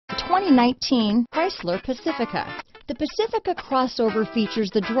2019 Chrysler Pacifica. The Pacifica crossover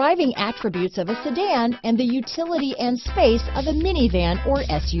features the driving attributes of a sedan and the utility and space of a minivan or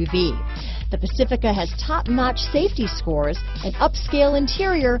SUV. The Pacifica has top-notch safety scores, an upscale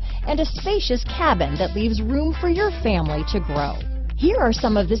interior, and a spacious cabin that leaves room for your family to grow. Here are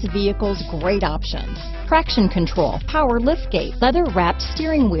some of this vehicle's great options: traction control, power liftgate, leather-wrapped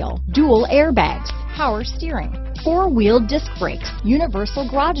steering wheel, dual airbags, power steering, four-wheel disc brakes, universal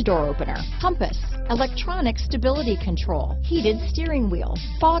garage door opener, compass, electronic stability control, heated steering wheel,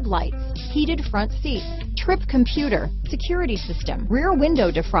 fog lights, heated front seats, trip computer, security system, rear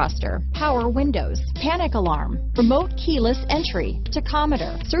window defroster, power windows, panic alarm, remote keyless entry,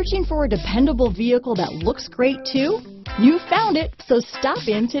 tachometer. Searching for a dependable vehicle that looks great too? You found it, so stop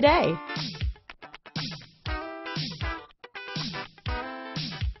in today.